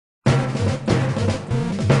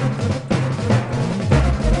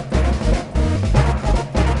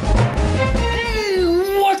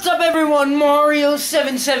everyone,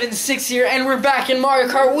 Mario776 here, and we're back in Mario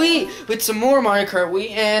Kart Wii with some more Mario Kart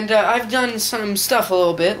Wii, and I've done some stuff a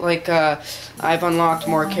little bit, like I've unlocked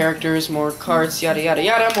more characters, more carts, yada yada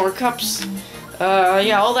yada, more cups,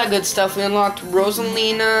 yeah, all that good stuff. We unlocked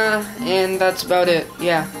Rosalina, and that's about it,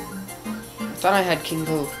 yeah. I thought I had King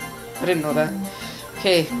Boo. I didn't know that.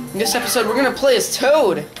 Okay, in this episode we're gonna play as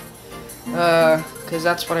Toad, because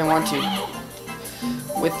that's what I want to.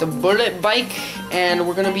 With the bullet bike, and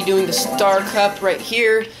we're gonna be doing the Star Cup right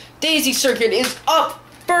here. Daisy Circuit is up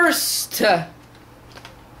first!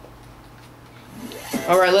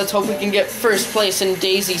 Alright, let's hope we can get first place in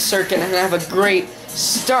Daisy Circuit and have a great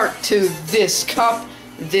start to this cup,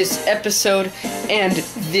 this episode, and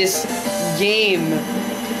this game.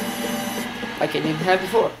 Like I didn't have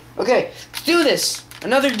before. Okay, let's do this.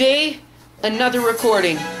 Another day, another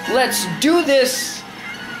recording. Let's do this!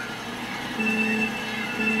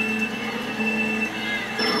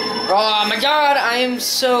 Oh my god, I am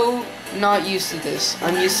so not used to this.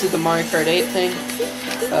 I'm used to the Mario Kart 8 thing.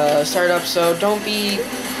 Startup, so don't be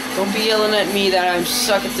yelling at me that I'm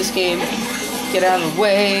suck at this game. Get out of the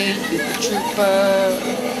way, get the trooper.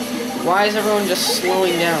 Why is everyone just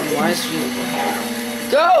slowing down? Why is she...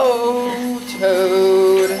 Go,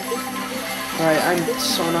 Toad! Alright, I'm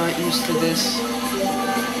so not used to this.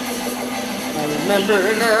 I remember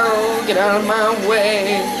now, get out of my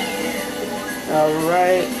way.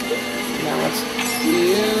 Alright, now let's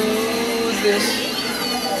do this.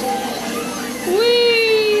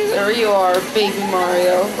 Whee! There you are, baby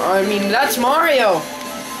Mario. I mean, that's Mario!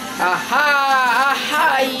 Aha!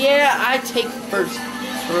 Aha! Yeah, I take first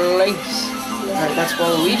place. Alright, that's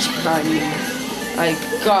Waluigi behind me. I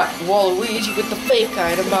got Waluigi with the fake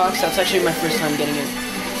item box. That's actually my first time getting it.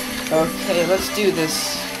 Okay, let's do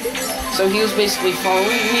this. So he was basically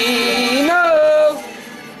following me. No!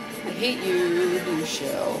 I hate you, blue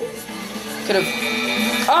shell. Could've...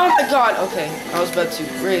 Oh my god! Okay, I was about to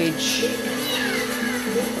rage.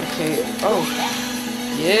 Okay, oh.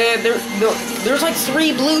 Yeah, there's like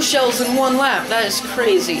 3 blue shells in one lap. That is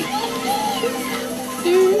crazy.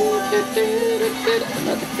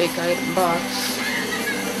 Another fake item box.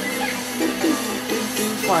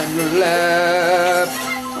 Final lap.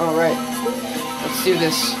 Alright, let's do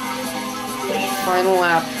this. Final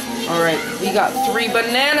lap. Alright, we got 3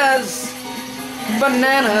 bananas!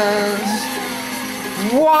 Bananas!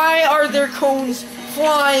 Why are there cones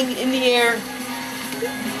flying in the air?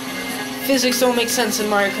 Physics don't make sense in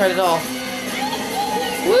Mario Kart at all.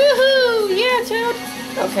 Woohoo! Yeah, Toad!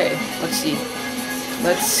 Okay, let's see.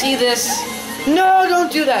 Let's see this. No,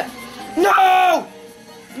 don't do that! No!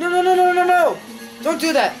 No, no, no, no, no, no! Don't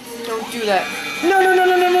do that! Don't do that! No, no, no,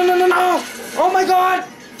 no, no, no, no, no, no! Oh my god!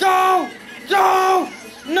 Go! Go!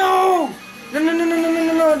 No! No, no, no, no, no, no,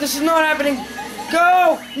 no, no, this is not happening.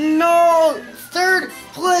 Go! No! 3rd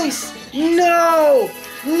place! No!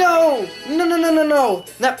 No! No, no, no, no, no!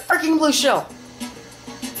 That freaking blue shell!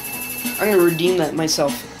 I'm gonna redeem that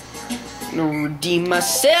myself. I'm gonna redeem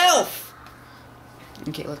myself!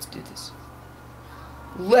 Okay, let's do this.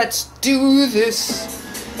 Let's do this!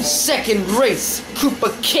 2nd race,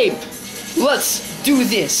 Koopa Cape! Let's do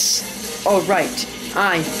this! Alright,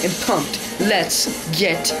 I am pumped. Let's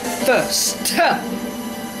get first.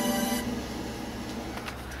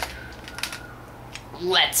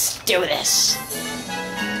 Let's do this.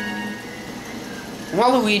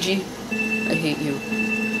 Waluigi, I hate you.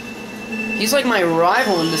 He's like my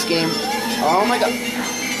rival in this game. Oh my god.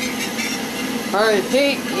 I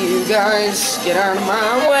hate you guys. Get out of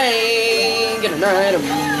my way. Get an item.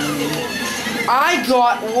 I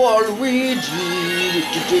got Waluigi.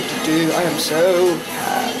 I am so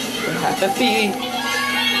happy.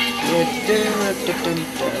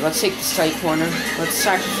 Let's take this tight corner. Let's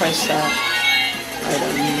sacrifice that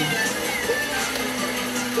item.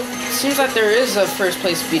 Seems like there is a first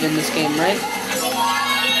place speed in this game, right?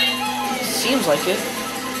 Seems like it.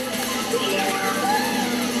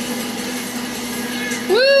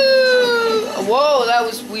 Woo! Whoa, that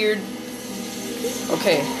was weird.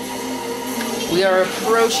 Okay. We are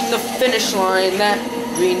approaching the finish line. That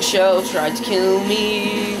green shell tried to kill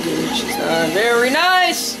me, which is not very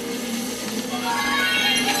nice.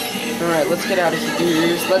 Alright, let's get out of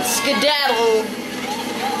here. Let's skedaddle.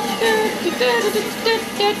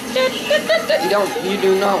 You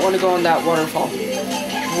do not want to go on that waterfall.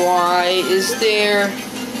 Why is there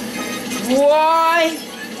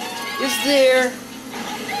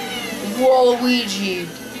Waluigi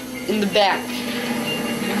in the back?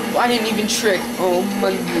 I didn't even trick. Oh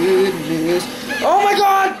my goodness. Oh my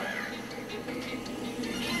god!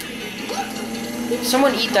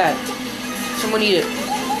 Someone eat that. Someone eat it.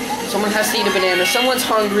 Someone has to eat a banana. Someone's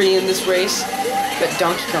hungry in this race. But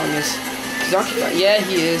Donkey Kong is. Donkey Kong, yeah,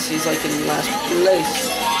 he is. He's like in last place.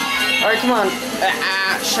 Alright, come on.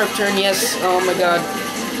 Sharp turn, yes. Oh my god.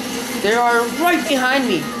 They are right behind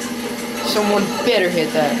me. Someone better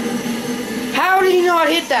hit that. How did he not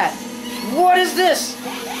hit that? What is this?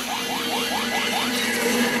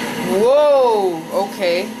 Whoa.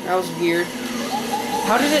 Okay, that was weird.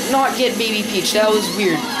 How did it not get Baby Peach? That was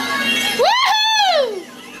weird. Woohoo!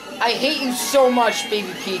 I hate you so much,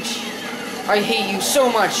 Baby Peach. I hate you so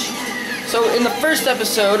much. So in the first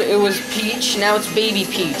episode, it was Peach. Now it's Baby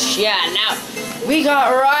Peach. Yeah, now we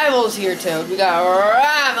got rivals here, Toad. We got a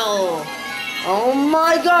rival. Oh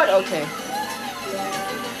my god. Okay.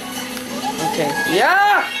 Okay.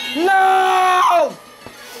 Yeah! No!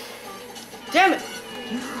 Damn it.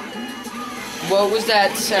 What was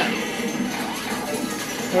that sound?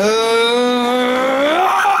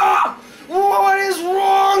 What is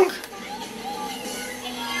wrong?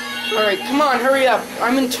 Alright, come on, hurry up.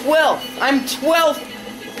 I'm in 12th. I'm 12th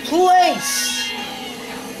place.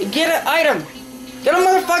 Get an item. Get a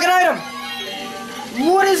motherfucking item.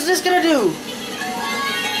 What is this gonna do?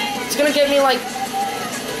 It's gonna get me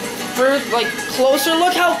closer.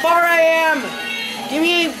 Look how far I am. Give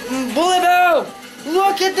me a bullet bow.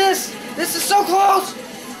 Look at this. This is so close.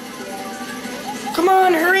 Come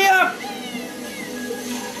on, hurry up.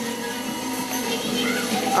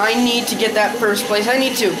 I need to get that first place. I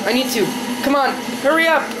need to. Come on, hurry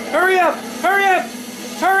up. Hurry up,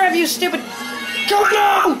 you stupid. Go,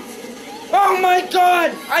 no! Oh my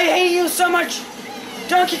god, I hate you so much.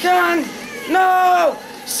 Donkey Kong, no!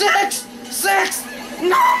 6!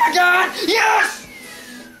 No, oh my god, yes!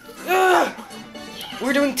 Ugh.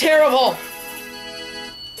 We're doing terrible.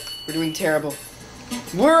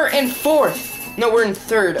 We're in 4th. No, we're in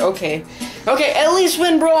 3rd, okay. Okay, at least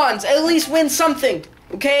win bronze. At least win something.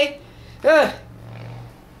 Okay?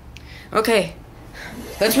 Okay.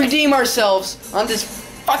 Let's redeem ourselves on this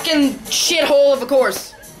fucking shithole of a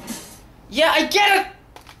course. Yeah, I get it!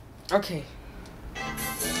 Okay.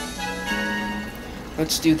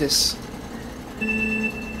 Let's do this.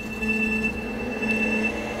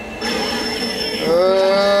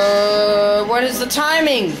 What is the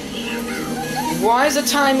timing? Why is the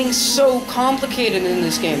timing so complicated in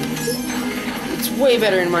this game? It's way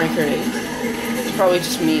better in Minecraft 8. It's probably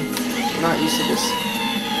just me. I'm not used to this.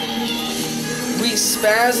 We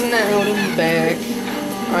spazzing out and back.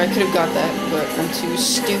 I could have got that, but I'm too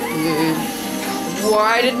stupid.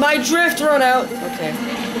 Why did my drift run out? Okay.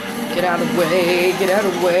 Get out of the way, get out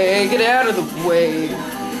of the way, get out of the way.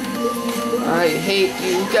 I hate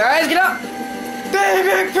you guys. Get up!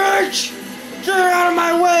 Baby Peach! Get out of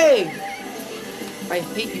my way! I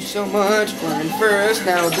hate you so much. Blind first,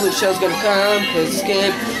 now a blue shell's gonna come, cause this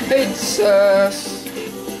game hates us.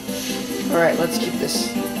 Alright, let's keep this.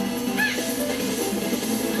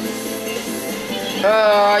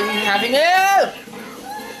 I'm having it!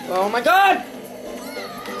 Oh my god!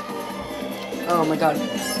 Oh my god.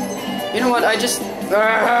 You know what, I just...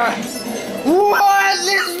 What?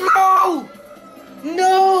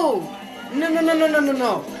 No!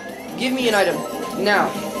 No. Give me an item. Now.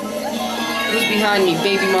 Who's behind me?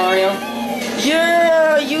 Baby Mario?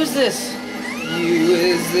 Yeah! Use this!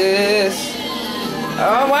 Use this!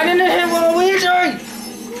 Oh, why didn't it hit Luigi?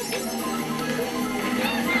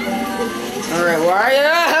 Alright, why?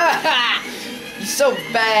 You're so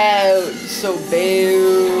bad!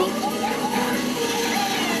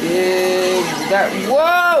 Yeah, that...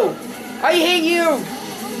 Whoa! I hate you!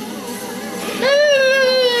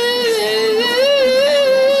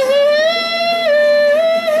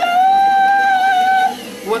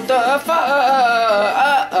 What the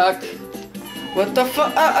fuck? What the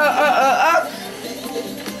fuck?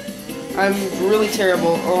 I'm really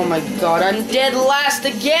terrible. Oh my god, I'm dead last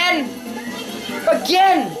again!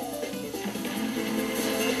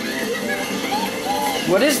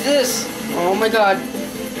 What is this? Oh my god.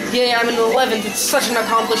 Yay, I'm in 11th. It's such an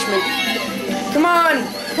accomplishment. Come on!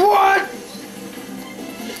 What?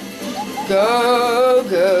 Go!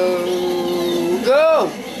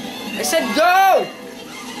 I said go!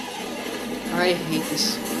 I hate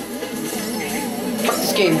this. Fuck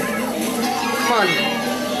this game. Come on.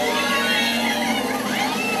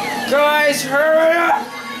 Guys, hurry up!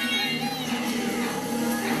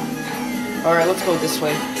 Alright, let's go this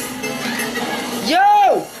way.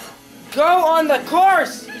 Yo! Go on the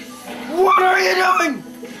course! What are you doing?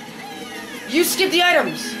 You skipped the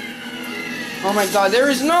items. Oh my god, there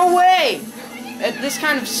is no way! At this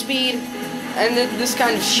kind of speed and this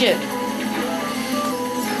kind of shit.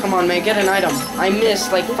 Come on, man, get an item. I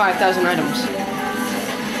missed like 5,000 items.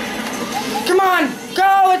 Come on!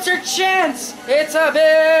 Go! It's your chance! It's a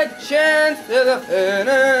big chance to the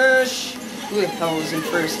finish! Who the hell is in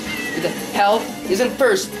first? Who the hell is in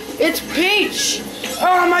first? It's Peach!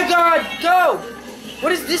 Oh my god! Go!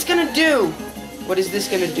 What is this gonna do? What is this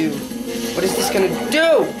gonna do? What is this gonna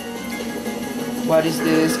do? What is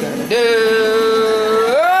this gonna do?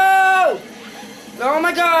 Oh! Oh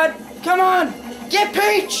my god! Come on! Get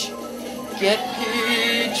Peach! Get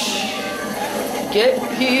Peach! Get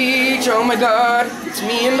Peach! Oh my god! It's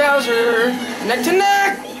me and Bowser! Neck to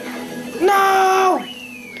neck! No!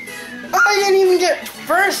 I didn't even get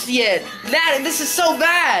first yet! This is so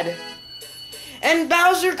bad! And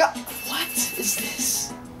Bowser got... What is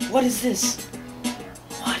this? What is this?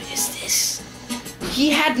 What is this? He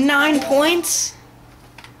had 9 points?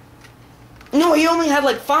 No, he only had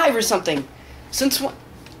like 5 or something. Since when?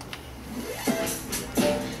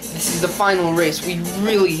 This is the final race. We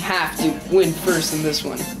really have to win first in this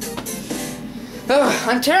one. Ugh,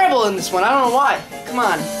 I'm terrible in this one. I don't know why. Come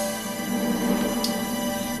on.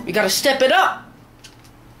 We gotta step it up.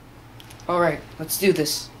 Alright, let's do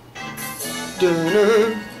this.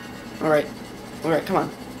 Alright. Alright, come on.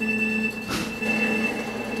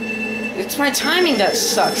 It's my timing that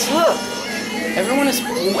sucks. Look.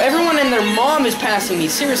 Everyone and their mom is passing me.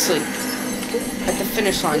 Seriously. At the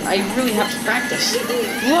finish line. I really have to practice.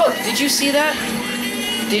 Look, did you see that?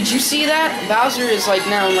 Did you see that? Bowser is like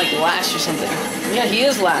now in like last or something. Yeah, he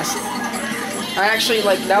is last. I actually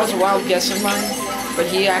like that was a wild guess of mine, but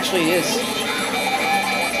he actually is.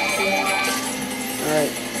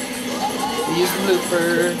 Alright. We use the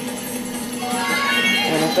looper.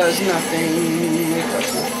 And it does nothing. It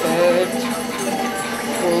does no effect.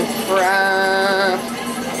 Oh crap.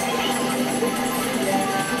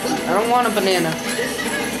 I don't want a banana.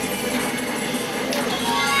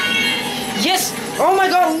 Yes! Oh my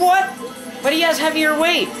god, what? But he has heavier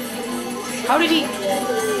weight. How did he...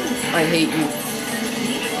 I hate you.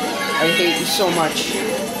 I hate you so much.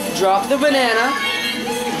 Drop the banana.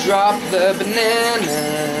 Drop the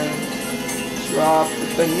banana. Drop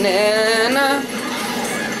the banana.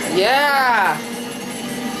 Yeah!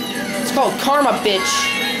 It's called karma, bitch.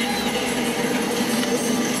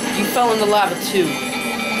 You fell in the lava too.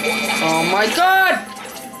 Oh my god!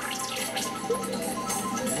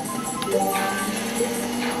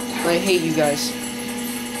 I hate you guys.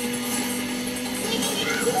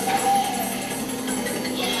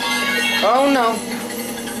 Oh no.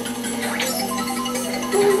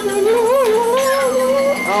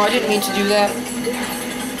 Oh, I didn't mean to do that.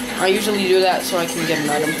 I usually do that so I can get an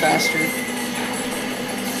item faster.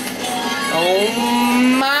 Oh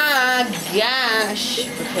my gosh.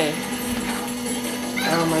 Okay.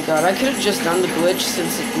 Oh my god, I could have just done the glitch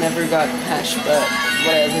since it never got patched, but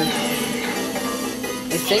whatever.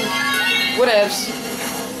 I think. Whatevs.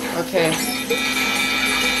 Okay.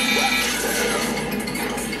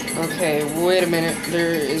 Okay, wait a minute.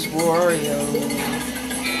 There is Wario.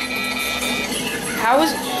 How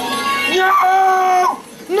is... No!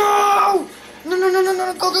 No! No, no, no, no,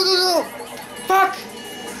 no, go, go, go, go! Fuck!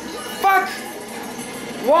 Fuck!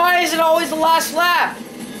 Why is it always the last lap?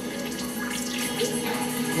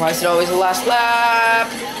 Why is it always the last lap?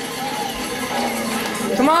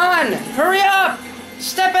 Come on! Hurry up!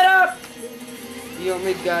 Step it up! We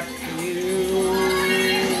only got few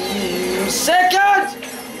seconds!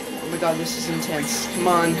 Oh my god, this is intense. Come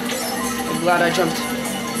on. I'm glad I jumped.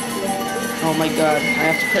 Oh my god, I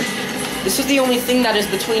have to press. This is the only thing that is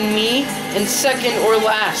between me and second or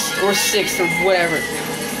last or sixth or whatever.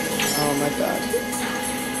 Oh my god.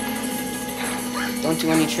 Don't do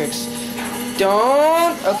any tricks.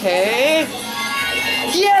 Don't. Okay.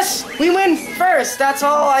 Yes! We win first! That's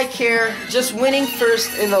all I care. Just winning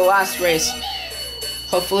first in the last race.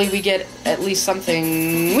 Hopefully we get at least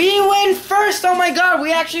something. We win first! Oh my god,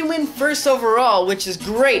 we actually win first overall, which is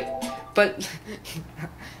great. But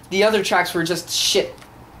the other tracks were just shit.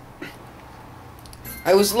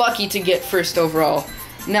 I was lucky to get first overall.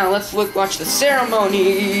 Now let's watch the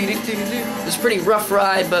ceremony. It was a pretty rough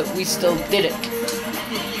ride, but we still did it.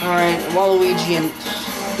 Alright, Waluigi and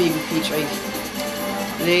Baby Peach,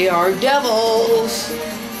 they are devils.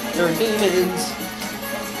 They're demons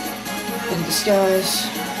in disguise.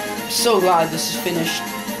 I'm so glad this is finished.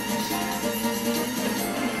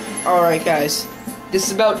 Alright guys,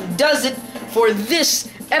 this about does it for this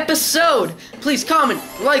episode. Please comment,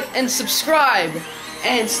 like, and subscribe.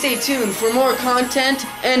 And stay tuned for more content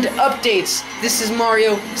and updates. This is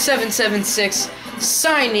Mario776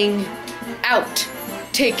 signing out.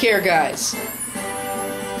 Take care, guys.